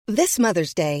This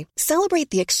Mother's Day, celebrate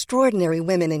the extraordinary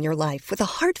women in your life with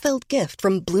a heartfelt gift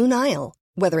from Blue Nile.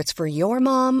 Whether it's for your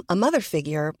mom, a mother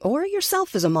figure, or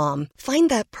yourself as a mom, find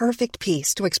that perfect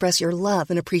piece to express your love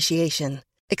and appreciation.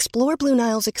 Explore Blue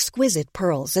Nile's exquisite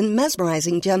pearls and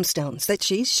mesmerizing gemstones that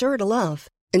she's sure to love.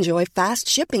 Enjoy fast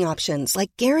shipping options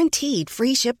like guaranteed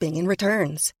free shipping and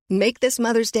returns. Make this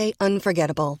Mother's Day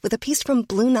unforgettable with a piece from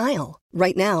Blue Nile.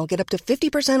 Right now, get up to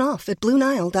 50% off at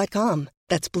BlueNile.com.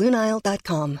 That's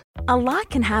BlueNile.com. A lot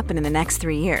can happen in the next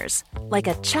 3 years. Like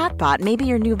a chatbot may be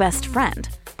your new best friend.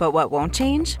 But what won't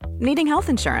change? Needing health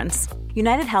insurance.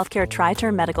 United Healthcare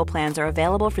Tri-Term Medical Plans are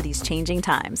available for these changing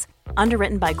times.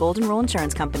 Underwritten by Golden Rule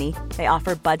Insurance Company, they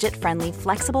offer budget-friendly,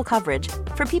 flexible coverage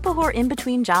for people who are in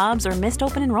between jobs or missed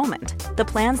open enrollment. The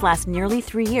plans last nearly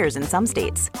 3 years in some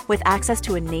states, with access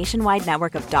to a nationwide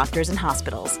network of doctors and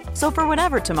hospitals. So for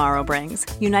whatever tomorrow brings,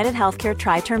 United Healthcare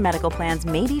Tri-Term Medical Plans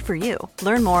may be for you.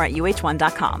 Learn more at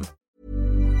uh1.com.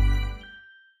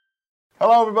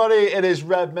 Hello everybody, it is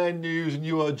Redmen News and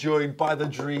you are joined by the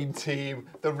dream team,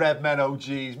 the Redmen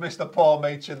OGs, Mr. Paul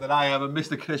Machin that I am and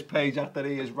Mr. Chris Page after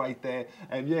he is right there.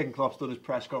 Jurgen Klopp's done his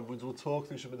press conference. We'll talk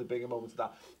through some of the bigger moments of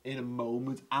that in a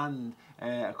moment, and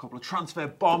a couple of transfer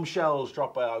bombshells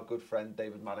dropped by our good friend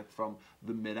David Maddock from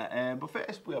The Mirror. But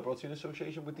first, we are brought to you in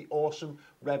association with the awesome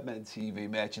Redmen TV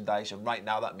merchandise, and right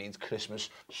now that means Christmas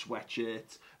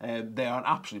sweatshirts. They are an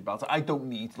absolute belter. I don't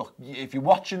need, look, if you're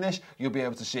watching this, you'll be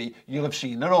able to see, you'll have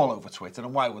seen, they're all over Twitter,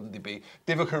 and why wouldn't they be?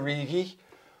 Divock Origi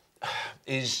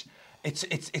is...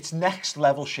 It's next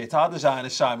level shit. Our designer,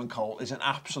 Simon Cole, is an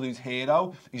absolute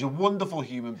hero. He's a wonderful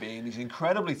human being. He's an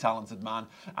incredibly talented man.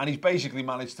 And he's basically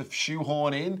managed to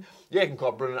shoehorn in Jurgen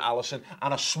Klopp, Bruno Allison,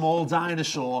 and a small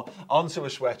dinosaur onto a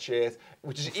sweatshirt,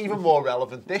 which is even more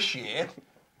relevant this year.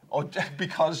 Or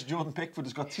because Jordan Pickford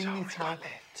has got teeny tiny...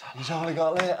 He's only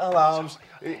got little arms.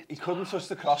 He couldn't touch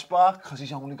the crossbar because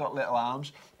he's only got little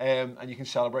arms. And you can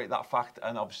celebrate that fact.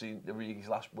 And obviously, Origi's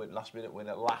last minute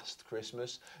winner last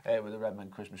Christmas with the Redmen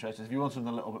Christmas shirt. If you want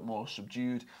something a little bit more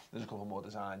subdued, there's a couple more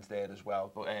designs there as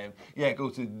well. But yeah, go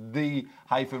to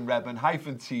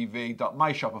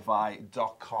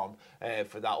the-redmen-tv.myshopify.com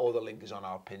for that. All the link is on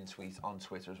our pin tweet on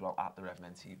Twitter as well, at the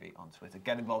Redmen TV on Twitter.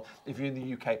 Get involved. If you're in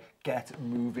the UK, get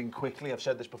moving quickly. I've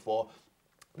said this before.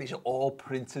 These are all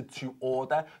printed to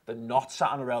order. They're not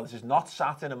sat on a rail. This is not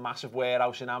sat in a massive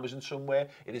warehouse in Amazon somewhere.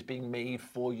 It is being made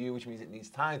for you, which means it needs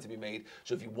time to be made.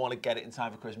 So if you want to get it in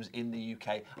time for Christmas in the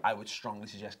UK, I would strongly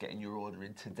suggest getting your order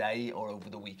in today or over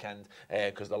the weekend,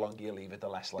 because the longer you leave it, the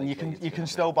less likely you can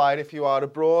still buy it if you are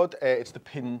abroad. It's the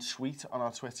pinned tweet on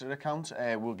our Twitter account.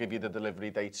 We'll give you the delivery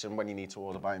dates and when you need to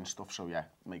order by and stuff. So yeah,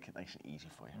 make it nice and easy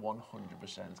for you.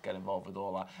 100% get involved with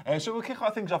all that. So we'll kick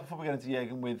our things off before we get into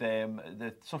Jurgen with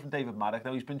the stuff from David Maddock.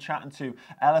 Now, he's been chatting to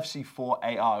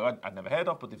LFC4AR, I'd never heard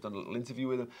of, but they've done a little interview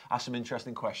with him, asked some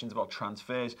interesting questions about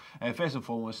transfers. First and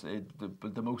foremost,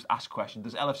 the most asked question,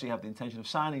 does LFC have the intention of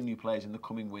signing new players in the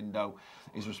coming window?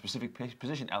 Is there a specific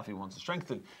position LFC wants to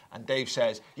strengthen? And Dave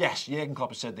says, yes, Jurgen Klopp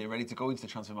has said they're ready to go into the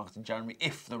transfer market in January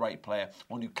if the right player,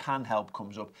 one who can help,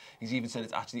 comes up. He's even said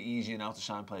it's actually easier now to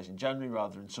sign players in January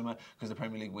rather than summer because the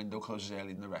Premier League window closes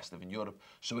earlier than the rest of in Europe.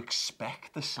 So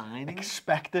expect the signing.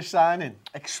 Expect the signing.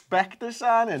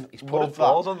 He's put his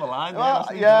balls on the line. Well,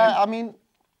 yeah, I mean,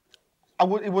 it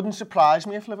wouldn't surprise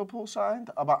me if Liverpool signed.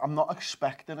 I'm not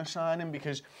expecting a signing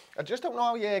because I just don't know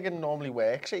how Jurgen normally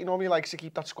works. He normally likes to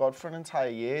keep that squad for an entire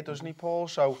year, doesn't he, Paul?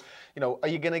 So, you know, are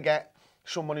you going to get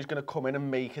someone who's going to come in and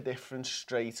make a difference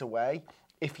straight away?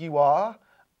 If you are,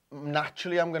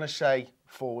 naturally I'm going to say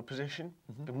forward position.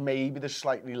 But maybe there's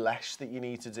slightly less that you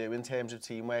need to do in terms of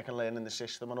teamwork and learning the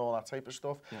system and all that type of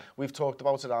stuff. Yeah. We've talked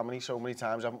about it so many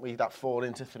times, haven't we? That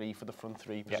 4-3 for the front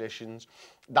three positions.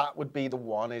 That would be the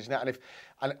one, isn't it?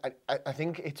 And I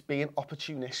think it's being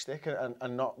opportunistic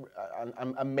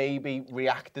and maybe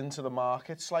reacting to the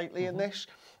market slightly in this.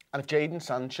 And if Jadon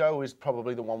Sancho is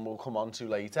probably the one we'll come on to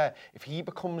later, if he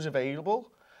becomes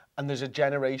available, and there's a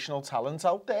generational talent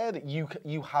out there that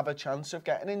you have a chance of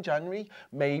getting in January,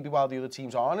 maybe while the other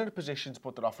teams aren't in a position to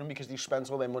put that offering because they've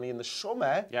spent all their money in the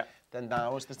summer, then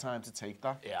now is the time to take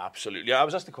that. Yeah, absolutely. I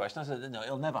was asked the question, I said, no,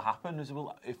 it'll never happen. I said,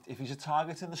 well, if he's a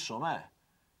target in the summer,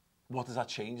 what does that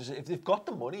change? I said, if they've got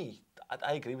the money,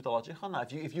 I agree with the logic on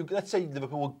that. If you let's say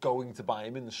Liverpool were going to buy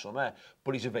him in the summer,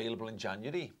 but he's available in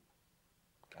January,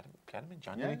 get him in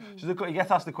January. Yeah. So he gets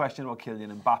asked the question about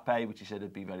Kylian Mbappe, which he said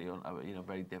would be very,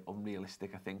 very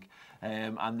unrealistic, I think.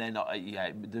 And then,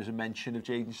 there's a mention of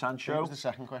Jadon Sancho. It was the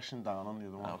second question down on the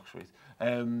other one. Oh, sweet.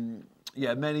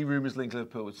 Yeah, many rumours link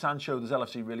Liverpool with Sancho. Does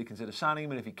LFC really consider signing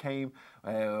him? And if he came,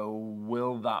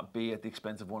 will that be at the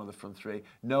expense of one of the front three?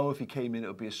 No, if he came in, it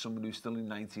would be as someone who's still in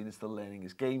 19 and still learning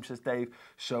his game, says Dave.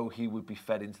 So he would be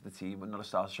fed into the team and not a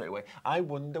starter straight away. I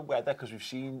wonder whether, because we've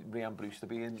seen Ryan Brewster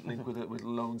being linked with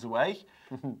loans away,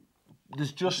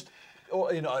 there's just...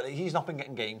 You know, he's not been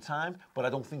getting game time, but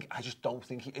I just don't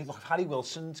think he... Look, if Harry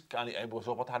Wilson's... And we'll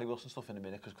talk about Harry Wilson stuff in a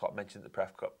minute, because Klopp mentioned at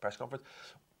the press conference.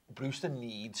 Brewster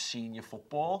needs senior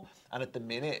football, and at the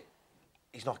minute,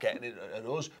 he's not getting it at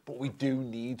us, but we do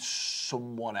need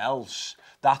someone else.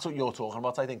 That's what you're talking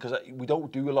about, I think, because we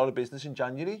don't do a lot of business in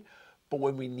January, but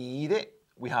when we need it,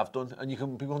 we have done. And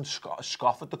people can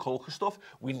scoff at the Culker stuff.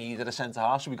 We needed a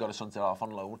centre-half, so we got a centre-half on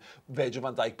loan. Virgil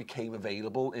van Dijk became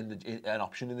available an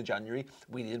option in the January.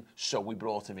 We needed him, so we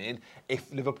brought him in.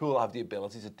 If Liverpool have the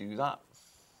ability to do that,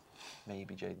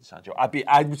 maybe Jadon Sancho.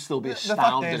 I would still be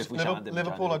astounded if we signed him.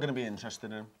 Liverpool are going to be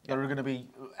interested in him. Yeah. There are going to be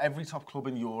every top club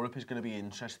in Europe is going to be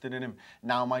interested in him.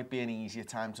 Now might be an easier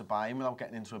time to buy him without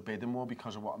getting into a bidding war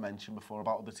because of what I mentioned before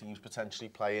about other teams potentially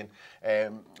playing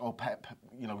or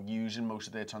using most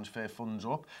of their transfer funds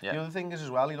up. Yeah. The other thing is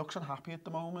as well, he looks unhappy at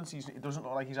the moment. He doesn't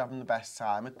look like he's having the best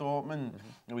time at Dortmund.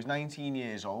 He's 19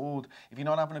 years old. If you're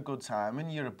not having a good time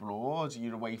and you're abroad,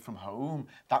 you're away from home,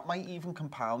 that might even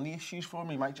compound the issues for him.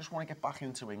 He might just want to get back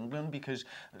into England because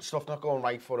stuff not going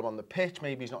right for him on the pitch.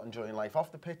 Maybe he's not enjoying life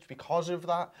off the pitch because of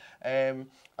that. And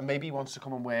maybe he wants to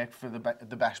come and work for the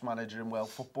best manager in world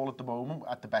football at the moment,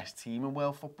 at the best team in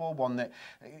world football. One that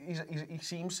he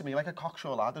seems to me like a cocksure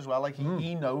lad as well. Like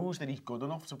he knows that he's good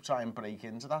enough to try and break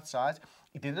into that side.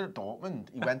 He did it at Dortmund.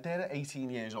 He went there at 18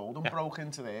 years old and broke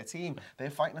into their team. They're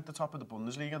fighting at the top of the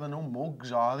Bundesliga. They're no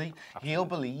mugs, are they? Absolutely. He'll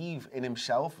believe in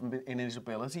himself and in his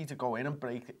ability to go in and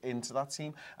break into that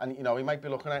team. And he might be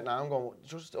looking at it now and going,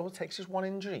 it takes us one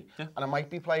injury, and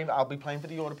I'll be playing for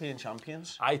the European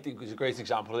champions. I think it's a great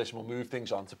example of this, and we'll move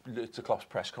things on to Klopp's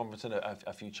press conference and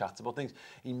a few chats about things.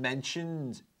 He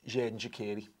mentioned Xherdan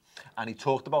Shaqiri, and he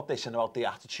talked about this and about the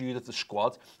attitude of the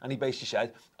squad, and he basically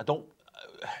said,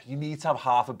 you need to have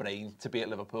half a brain to be at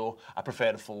Liverpool. I prefer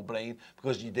a full brain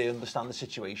because they understand the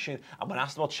situation. And when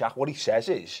asked about Shaq, what he says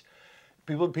is,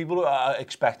 people are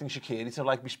expecting Shaqiri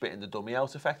to be spitting the dummy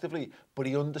out effectively, but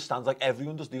he understands,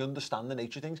 everyone does, they understand the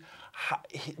nature of things.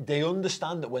 They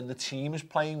understand that when the team is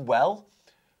playing well,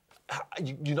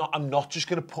 I'm not just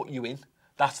going to put you in.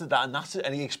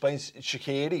 And he explains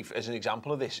Shaqiri as an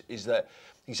example of this, is that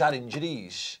he's had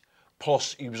injuries,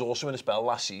 plus he was also in a spell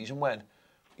last season when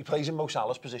he plays in Mo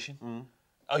Salah's position.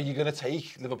 Are you going to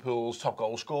take Liverpool's top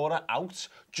goal scorer out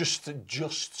just so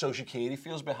Shaqiri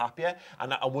feels a bit happier?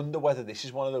 And I wonder whether this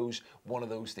is one of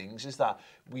those things, is that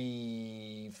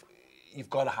you've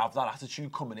got to have that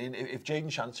attitude coming in. If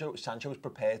Jadon Sancho is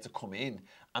prepared to come in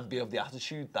and be of the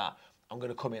attitude that I'm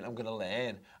going to come in, I'm going to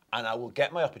learn, and I will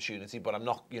get my opportunity, but I'm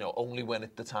not, only when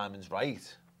the timing's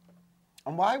right.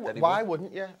 And why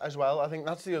wouldn't you as well? I think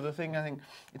that's the other thing. I think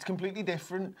it's completely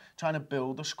different trying to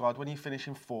build a squad when you're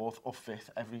finishing 4th or 5th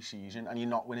every season and you're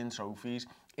not winning trophies.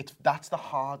 That's the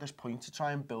hardest point to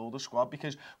try and build a squad,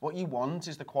 because what you want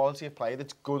is the quality of player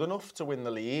that's good enough to win the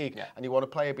league, and you want a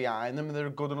player behind them that are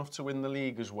good enough to win the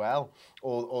league as well,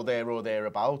 or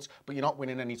thereabouts, but you're not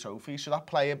winning any trophies. So that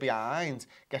player behind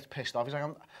gets pissed off. He's like,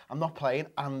 I'm not playing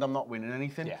and I'm not winning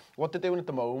anything. Yeah. What they're doing at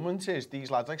the moment is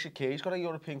these lads like Shaqiri's got a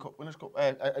European Cup Winners' Cup,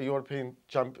 a European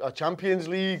Champions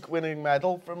League winning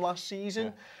medal from last season.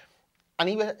 Yeah. And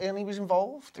he was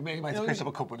involved. He might have picked up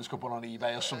a Cup Winners' Cup one on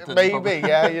eBay or something. Maybe,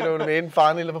 yeah, you know what I mean?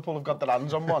 Finally, Liverpool have got their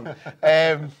hands on one.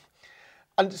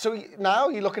 And so now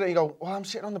you look at it and you go, well, I'm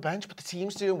sitting on the bench, but the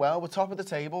team's doing well. We're top of the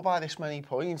table by this many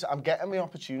points. I'm getting my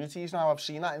opportunities now. I've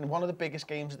seen that in one of the biggest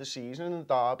games of the season in the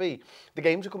derby. The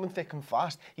games are coming thick and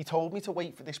fast. He told me to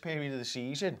wait for this period of the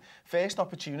season. First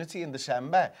opportunity in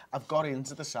December, I've got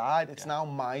into the side. It's now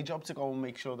my job to go and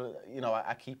make sure that,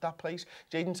 I keep that place.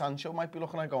 Jadon Sancho might be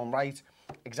looking at going, right,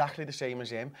 exactly the same as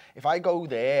him. If I go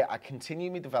there, I continue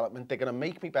my development, they're going to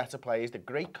make me better players, they're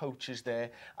great coaches there,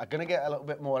 I'm going to get a little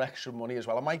bit more extra money as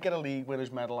well. I might get a league winners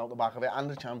medal out the back of it,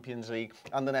 and the Champions League,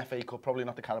 and an FA Cup, probably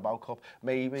not the Carabao Cup,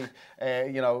 maybe,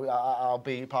 I'll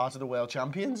be part of the world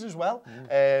champions as well.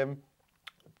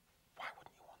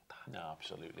 No,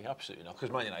 absolutely not.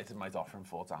 Because Man United might offer him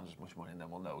 4 times as much money, and then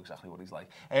we'll know exactly what he's like.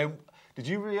 Did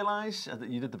you realise that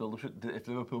you did the build-up that if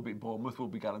Liverpool beat Bournemouth, we'll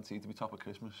be guaranteed to be top at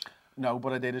Christmas? No,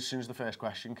 but I did as soon as the first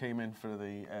question came in for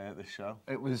this show.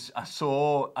 I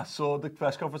saw the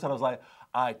press conference and I was like,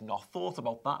 I'd not thought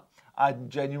about that. I'd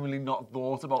genuinely not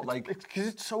thought about because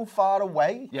it's so far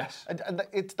away. Yes, and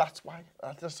that's why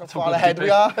that's so far ahead we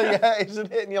are. Yeah, isn't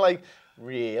it? And you're like,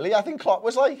 really? I think Klopp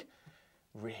was like,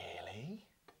 Really?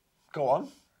 Go on.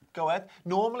 Go ahead.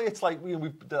 Normally, it's like I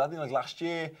think like last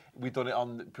year we've done it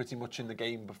on pretty much in the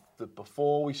game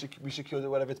before we secured it.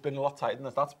 Whatever, it's been a lot tighter than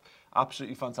that. That's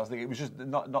absolutely fantastic. It was just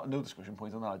no discussion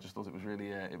point on that. I just thought it was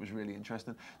really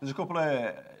interesting. There's a couple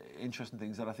of interesting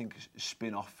things that I think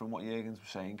spin off from what Jürgen's was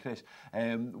saying, Chris.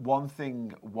 One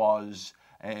thing was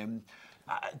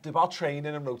about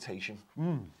training and rotation.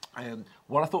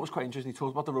 What I thought was quite interesting, he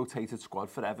talked about the rotated squad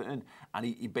for Everton, and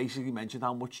he basically mentioned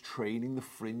how much training the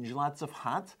fringe lads have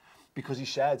had, because he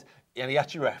said, and he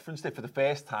actually referenced it for the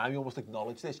first time, he almost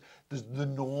acknowledged this, there's the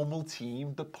normal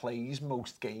team that plays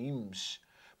most games,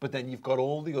 but then you've got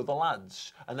all the other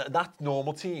lads, and that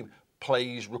normal team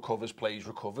plays, recovers,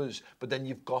 but then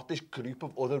you've got this group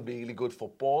of other really good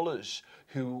footballers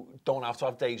who don't have to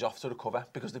have days off to recover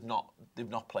because they've not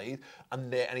played,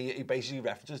 and he basically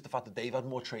references the fact that they've had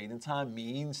more training time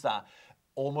means that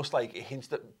almost like it hints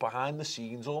that behind the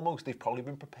scenes almost they've probably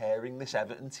been preparing this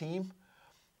Everton team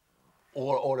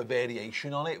or a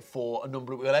variation on it for a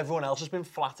number of... Well, everyone else has been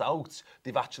flat out.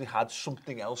 They've actually had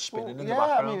something else spinning in the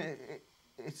background. I mean,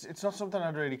 it's not something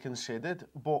I'd really considered,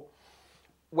 but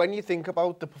when you think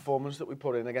about the performance that we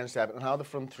put in against Everton, how the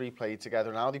front three played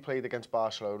together and how they played against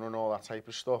Barcelona and all that type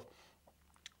of stuff,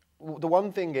 the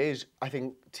one thing is, I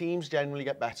think teams generally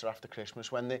get better after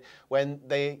Christmas when they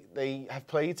have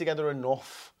played together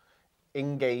enough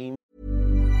in game.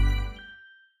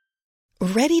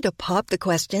 Ready to pop the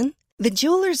question? The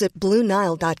jewelers at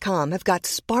BlueNile.com have got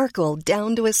sparkle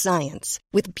down to a science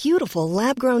with beautiful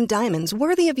lab-grown diamonds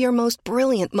worthy of your most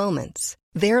brilliant moments.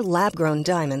 Their lab-grown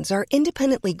diamonds are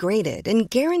independently graded and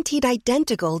guaranteed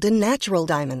identical to natural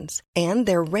diamonds, and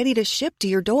they're ready to ship to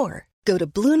your door. Go to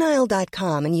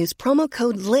BlueNile.com and use promo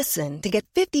code LISTEN to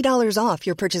get $50 off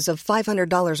your purchase of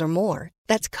 $500 or more.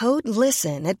 That's code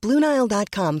LISTEN at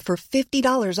BlueNile.com for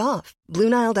 $50 off.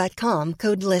 BlueNile.com,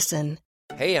 code LISTEN.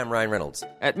 Hey, I'm Ryan Reynolds.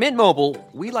 At Mint Mobile,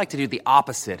 we like to do the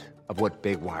opposite of what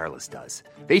Big Wireless does.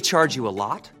 They charge you a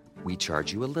lot, we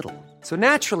charge you a little. So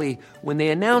naturally, when they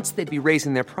announced they'd be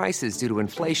raising their prices due to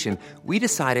inflation, we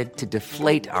decided to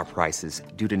deflate our prices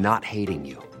due to not hating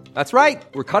you. That's right.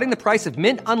 We're cutting the price of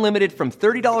Mint Unlimited from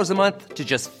 $30 a month to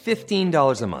just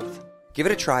 $15 a month. Give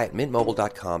it a try at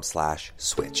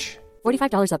mintmobile.com/switch.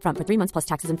 $45 up front for 3 months plus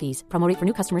taxes and fees. Promo rate for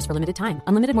new customers for limited time.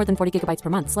 Unlimited more than 40 gigabytes per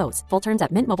month. Slows full terms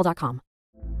at mintmobile.com.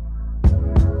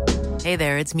 Hey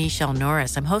there, it's Michelle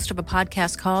Norris. I'm host of a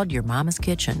podcast called Your Mama's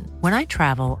Kitchen. When I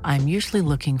travel, I'm usually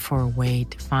looking for a way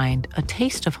to find a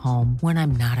taste of home when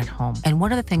I'm not at home. And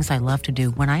one of the things I love to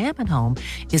do when I am at home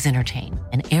is entertain.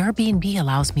 And Airbnb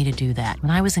allows me to do that.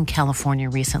 When I was in California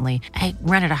recently, I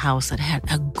rented a house that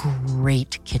had a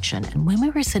great kitchen. And when we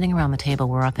were sitting around the table,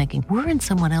 we were all thinking, we're in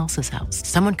someone else's house.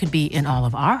 Someone could be in all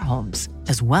of our homes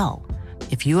as well.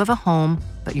 If you have a home,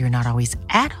 but you're not always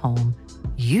at home,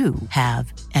 you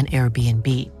have an Airbnb.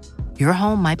 Your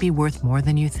home might be worth more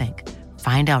than you think.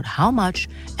 Find out how much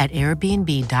at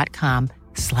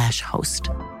airbnb.com/host.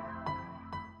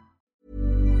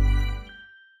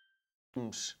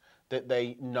 That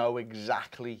they know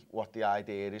exactly what the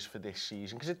idea is for this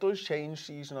season, because it does change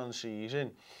season on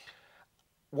season.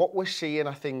 What we're seeing,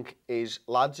 I think, is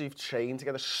lads who've trained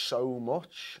together so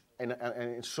much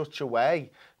in such a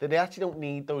way that they actually don't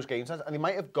need those game times, and they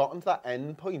might have gotten to that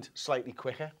end point slightly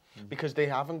quicker because they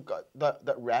haven't got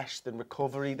that rest and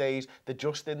recovery days. They're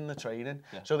just in the training.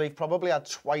 Yeah. So they've probably had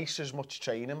twice as much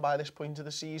training by this point of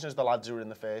the season as the lads who were in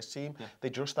the first team. Yeah.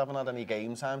 They just haven't had any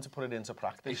game time to put it into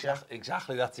practice yet.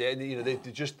 Exactly, that's it. You know, they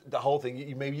just, the whole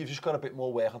thing, maybe you've just got a bit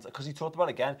more work on, because he talked about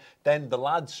it again, then the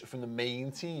lads from the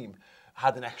main team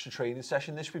had an extra training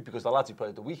session this week because the lads who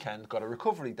played at the weekend got a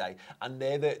recovery day, and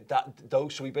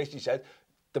so he basically said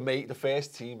the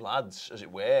first team lads, as it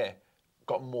were,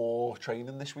 got more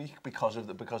training this week because of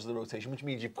the rotation, which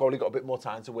means you've probably got a bit more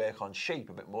time to work on shape,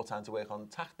 a bit more time to work on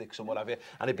tactics and whatever,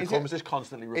 and it becomes this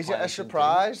constantly replenishing. Is it a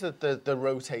surprise that the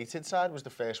rotated side was the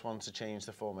first one to change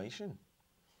the formation?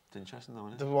 It's interesting though,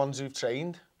 isn't it? The ones who've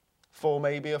trained.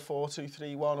 Maybe a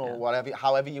 4-2-3-1 or whatever,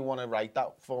 however you want to write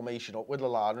that formation up, with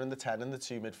Lallana and the 10 and the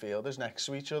two midfielders next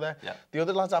to each other. Yeah. The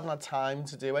other lads haven't had time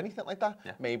to do anything like that.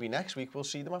 Yeah. Maybe next week we'll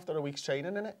see them after a week's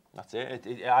training in it. That's it.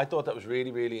 I thought that was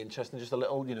really, really interesting. Just a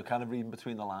little, kind of reading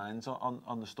between the lines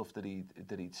on the stuff that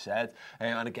he'd said.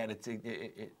 And again, it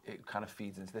kind of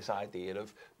feeds into this idea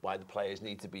of why the players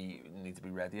need to be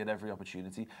ready at every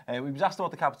opportunity. We was asked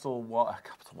about the Capital One. I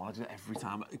do it every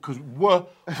time because one.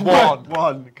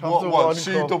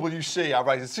 CWC, I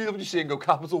write it CWC and go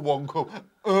Capital One Cup.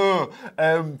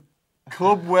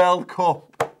 Club World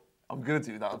Cup. I'm going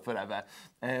to do that forever.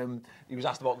 He was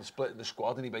asked about the split in the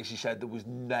squad, and he basically said there was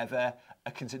never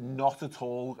not at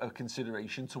all a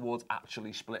consideration towards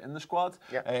actually splitting the squad,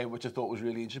 which I thought was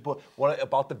really interesting. But what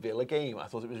about the Villa game, I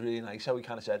thought it was really nice how he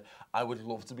kind of said, I would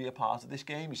love to be a part of this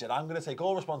game. He said, I'm going to take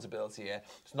all responsibility here.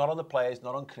 It's not on the players,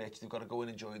 not on Critch. They've got to go and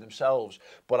enjoy themselves.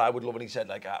 But I would love, and he said,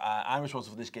 like, I'm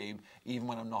responsible for this game, even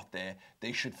when I'm not there.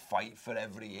 They should fight for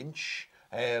every inch.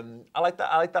 I like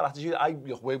that attitude. I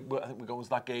think we're going to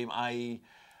that game.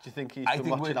 Do you think he's been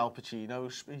watching Al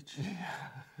Pacino's speech?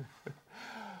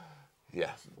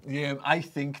 Yeah. I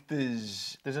think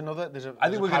there's a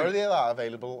parody of that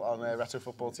available on Retro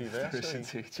Football TV.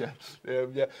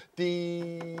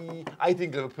 I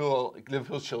think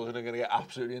Liverpool's children are going to get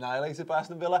absolutely annihilated by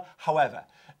Aston Villa. However,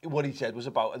 what he said was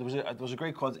about there was a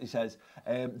great quote. He says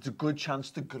it's a good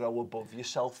chance to grow above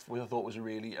yourself, which I thought was a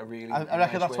really. I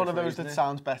reckon that's one of those that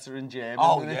sounds better in German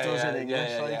than it does in English.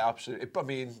 Yeah, absolutely. I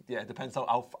mean, it depends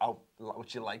how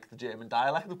what you like the German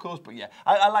dialect, of course. But yeah,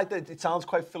 I like that. It sounds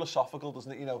quite philosophical,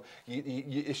 doesn't it? You know,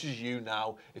 this is you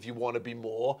now. If you want to be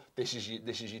more, this is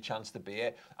your chance to be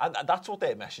it. And that's what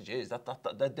their message is.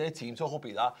 That their team talk will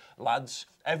be that, lads.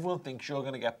 Everyone thinks you're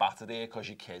going to get battered here because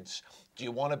you're kids. Do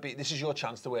you want to be? This is your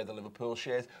chance to wear the Liverpool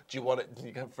shirt. Do you want it?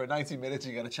 For 90 minutes,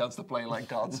 you get a chance to play like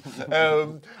gods.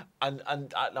 No, again,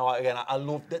 I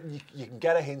love that you can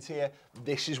get a hint here.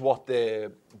 This is what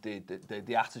the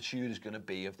attitude is going to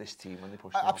be of this team when they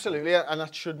push. Absolutely, and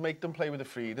that should make them play with the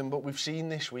freedom. But we've seen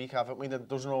this week, haven't we, that it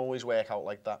doesn't always work out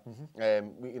like that.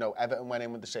 Everton went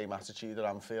in with the same attitude at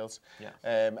Anfield.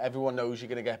 Everyone knows you're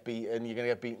going to get beaten. You're going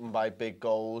to get beaten by big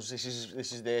goals. This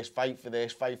is this fight for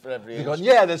every inch.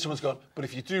 Then someone's gone, but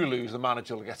if you do lose, the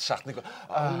manager will get sacked. And they go,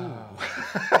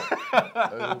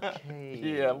 okay.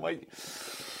 Yeah, might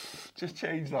just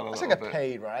change that a little bit. It's like a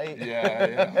paid, right?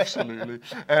 Yeah, absolutely.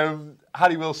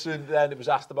 Harry Wilson, then it was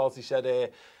asked about, he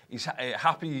said he's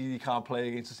happy he can't play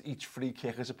against us. Each free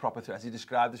kick is a proper threat. He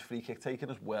described his free kick taking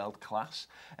as world class,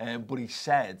 but he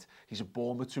said he's a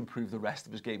Bournemouth to improve the rest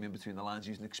of his game in between the lines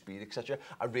using speed, etc.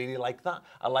 I really like that.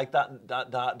 I like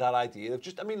that idea of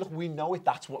just, I mean, look, we know it.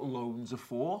 That's what loans are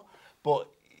for, but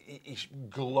he's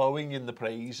glowing in the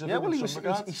praise of it. Well,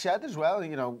 he said as well,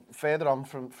 you know, further on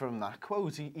from that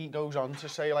quote, he goes on to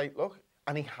say, like, look,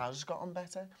 and he has gotten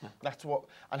better. Yeah. That's what,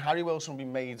 and Harry Wilson will be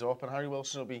made up, and Harry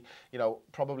Wilson will be, you know,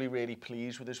 probably really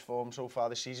pleased with his form so far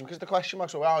this season, because the question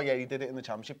marks are, oh yeah, he did it in the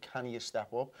Championship, can he step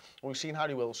up? Well, we've seen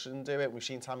Harry Wilson do it, we've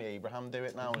seen Tammy Abraham do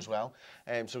it now as well.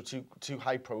 So two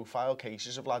high-profile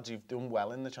cases of lads who've done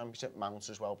well in the Championship, Mount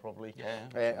as well probably,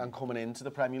 and coming into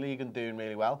the Premier League and doing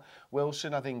really well.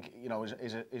 Wilson, I think, you know,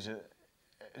 is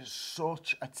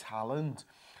such a talent.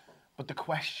 But the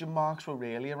question marks were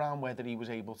really around whether he was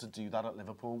able to do that at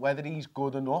Liverpool, whether he's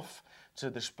good enough to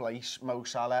displace Mo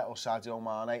Salah or Sadio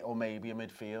Mane or maybe a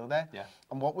midfielder. Yeah.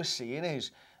 And what we're seeing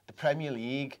is the Premier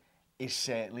League is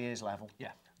certainly his level.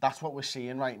 Yeah. That's what we're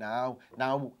seeing right now.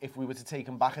 Now, if we were to take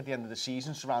him back at the end of the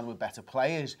season, surrounded with better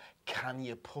players, can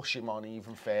you push him on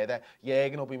even further?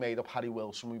 Jurgen will be made up, Harry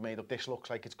Wilson will be made up. This looks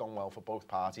like it's gone well for both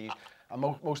parties. And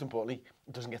most importantly,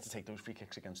 he doesn't get to take those free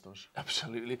kicks against us.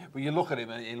 Absolutely. But you look at him,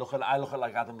 and I look at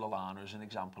like Adam Lallana as an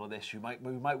example of this, who might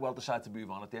well decide to move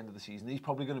on at the end of the season. He's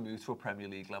probably going to move to a Premier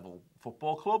League level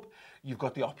football club. You've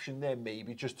got the option there,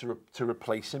 maybe just to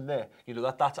replace him there. You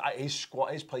know, that's his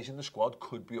place in the squad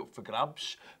could be up for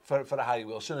grabs for a Harry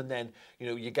Wilson, and then, you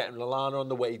know, you're getting Lallana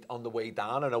on the way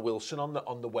down and a Wilson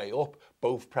on the way up.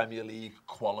 Both Premier League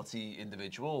quality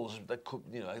individuals. That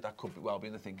could well be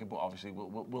in the thinking, but obviously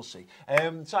we'll see.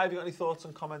 So have you got any thoughts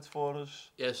and comments for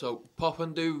us? Yeah, so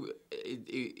Poppendoo,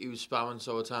 he was spamming,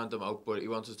 so I turned him out, but he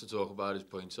wants us to talk about his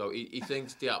point. So he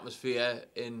thinks the atmosphere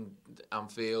in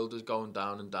Anfield is going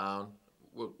down and down.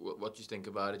 What do you think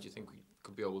about it? Do you think we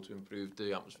could be able to improve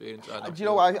the atmosphere inside Anfield? Do you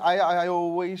know, I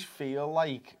always feel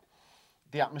like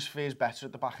the atmosphere is better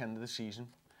at the back end of the season.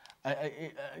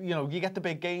 You know, you get the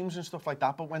big games and stuff like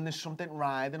that, but when there's something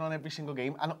riding on every single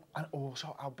game, and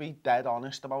also I'll be dead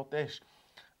honest about this,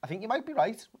 I think you might be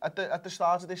right at the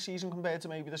start of this season compared to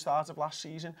maybe the start of last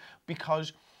season,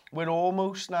 because we're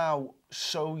almost now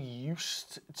so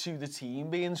used to the team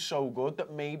being so good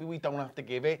that maybe we don't have to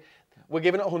give it. We're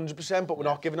giving it 100%, but we're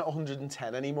not giving it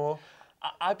 110 anymore.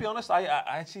 I'll be honest, I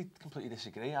actually completely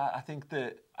disagree. I think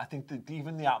that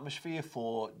even the atmosphere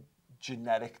for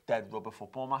generic dead rubber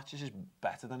football matches is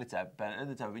better than it's ever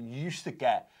been. You used to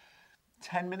get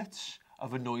 10 minutes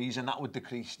of a noise and that would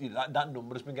decrease. You know, that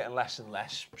number has been getting less and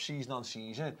less season on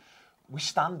season. we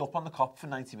stand up on the Kop for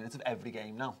 90 minutes of every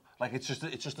game now. Like it's just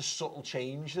a subtle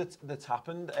change that's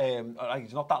happened. Like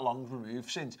it's not that long removed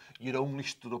since you'd only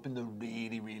stood up in the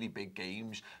really, really big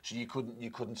games, so you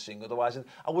couldn't sing otherwise. And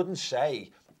I wouldn't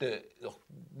say that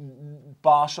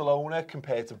Barcelona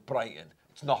compared to Brighton,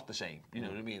 it's not the same. You know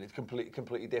what I mean? It's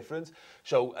completely different.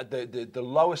 So the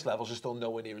lowest levels are still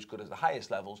nowhere near as good as the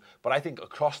highest levels. But I think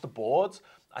across the board,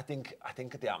 I think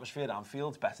the atmosphere at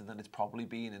Anfield's better than it's probably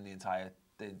been in the entire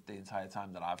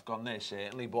time that I've gone there,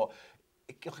 certainly. But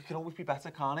it can always be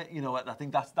better, can't it? You know, I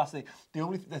think that's the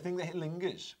thing that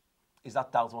lingers is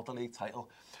that doubt about the league title.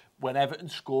 When Everton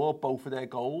scored both of their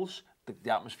goals,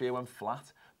 the atmosphere went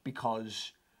flat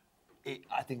because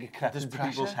I think it crept into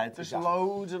people's heads. There's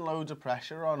loads and loads of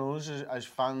pressure on us as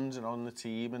fans and on the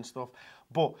team and stuff.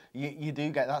 But you do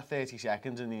get that 30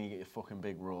 seconds and then you get a fucking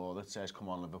big roar that says, come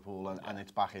on, Liverpool, and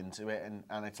it's back into it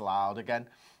and it's loud again.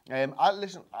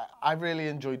 I really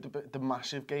enjoyed the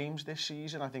massive games this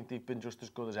season. I think they've been just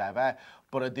as good as ever.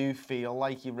 But I do feel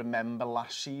like you remember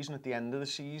last season at the end of the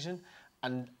season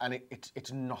and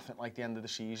it's nothing like the end of the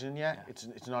season yet. Yeah.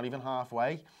 It's not even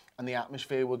halfway. And the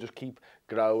atmosphere will just keep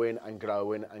growing and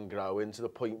growing and growing to the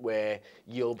point where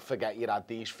you'll forget you had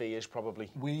these fears probably.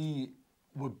 We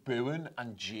were booing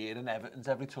and jeering Everton's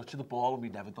every touch of the ball, and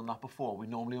we'd never done that before. We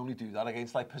normally only do that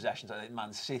against like possessions like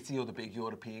Man City or the big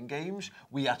European games.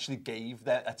 We actually gave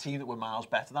a team that were miles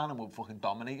better than and were fucking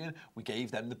dominating. We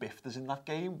gave them the bifters in that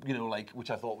game, you know, like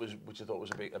which I thought was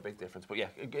a big difference. But yeah,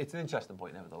 it's an interesting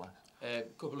point nevertheless. A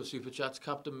couple of super chats.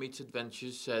 Captain Meets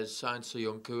Adventures says signed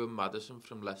Soyuncu and Maddison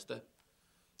from Leicester.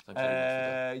 Thanks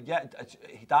very much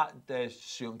for that.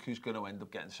 Soyuncu's going to end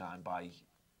up getting signed by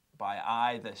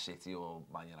either City or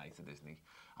Man United, isn't he?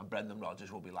 And Brendan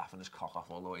Rodgers will be laughing his cock off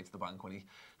all the way to the bank when he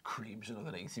creams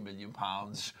another £80 million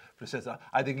for City.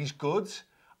 I think he's good,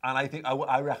 and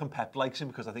I reckon Pep likes him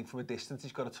because I think from a distance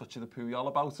he's got a touch of the Puyol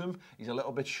about him. He's a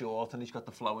little bit short and he's got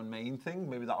the flowing mane thing.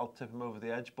 Maybe that'll tip him over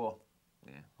the edge, but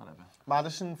yeah, whatever.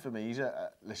 Maddison, for me, is a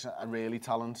really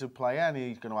talented player, and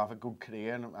he's going to have a good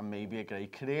career and maybe a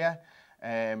great career.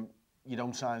 You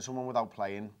don't sign someone without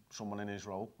playing someone in his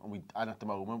role, and at the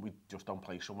moment we just don't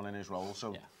play someone in his role.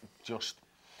 So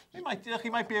he might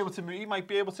be able to move. He might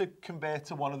be able to convert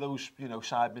to one of those, you know,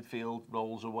 side midfield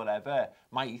roles or whatever.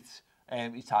 He's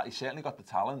certainly got the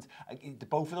talent.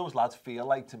 Both of those lads feel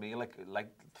like to me like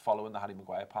following the Harry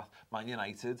Maguire path. Man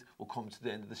United will come to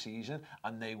the end of the season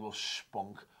and they will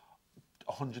spunk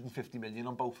 150 million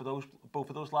on both of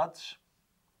those lads.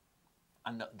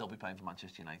 And they'll be playing for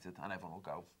Manchester United, and everyone will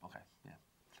go, okay, yeah,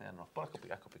 fair enough. But I could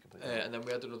be completely and then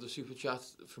we had another super chat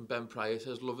from Ben Pryor,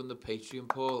 says, loving the Patreon,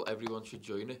 Paul, everyone should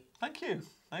join it. Thank you.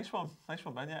 Nice one, Ben.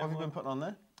 Yeah, what have you been putting on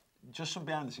there? Just some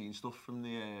behind the scenes stuff from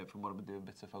what I've been doing,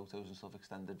 bits of photos and stuff,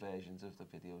 extended versions of the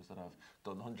videos that I've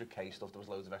done, 100k stuff. There was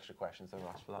loads of extra questions that were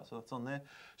asked for that, so that's on there.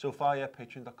 So far, yeah,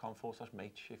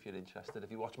 patreon.com/Mate if you're interested.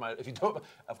 If you don't,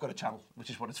 I've got a channel,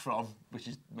 which is what it's from, which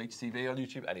is Mates TV on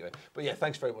YouTube. Anyway, but yeah,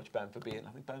 thanks very much, Ben, for being.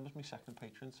 I think Ben was my second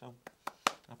patron, so.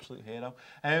 Absolute hero.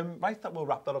 Right, that we'll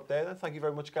wrap that up there then. Thank you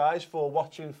very much, guys, for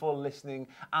watching, for listening,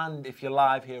 and if you're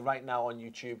live here right now on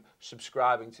YouTube,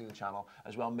 subscribing to the channel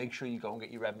as well. Make sure you go and get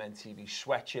your Redmen TV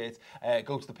sweatshirt.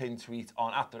 Go to the pinned tweet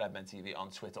on @TheRedmenTV on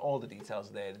Twitter. All the details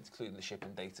are there, including the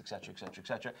shipping dates, etc.,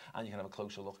 and you can have a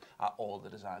closer look at all the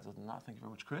designs. Other than that, thank you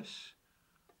very much, Chris.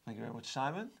 Thank you very much,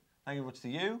 Simon. Thank you very much to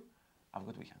you. Have a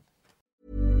good weekend.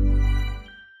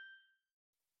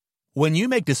 When you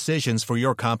make decisions for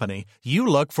your company, you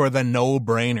look for the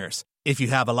no-brainers. If you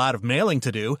have a lot of mailing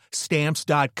to do,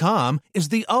 Stamps.com is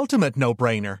the ultimate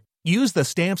no-brainer. Use the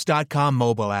Stamps.com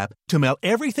mobile app to mail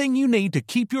everything you need to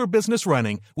keep your business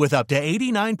running with up to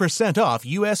 89% off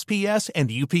USPS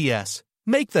and UPS.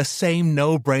 Make the same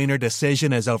no-brainer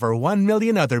decision as over 1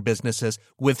 million other businesses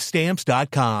with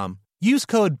Stamps.com. Use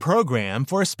code PROGRAM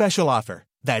for a special offer.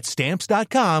 That's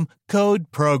Stamps.com,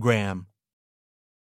 code PROGRAM.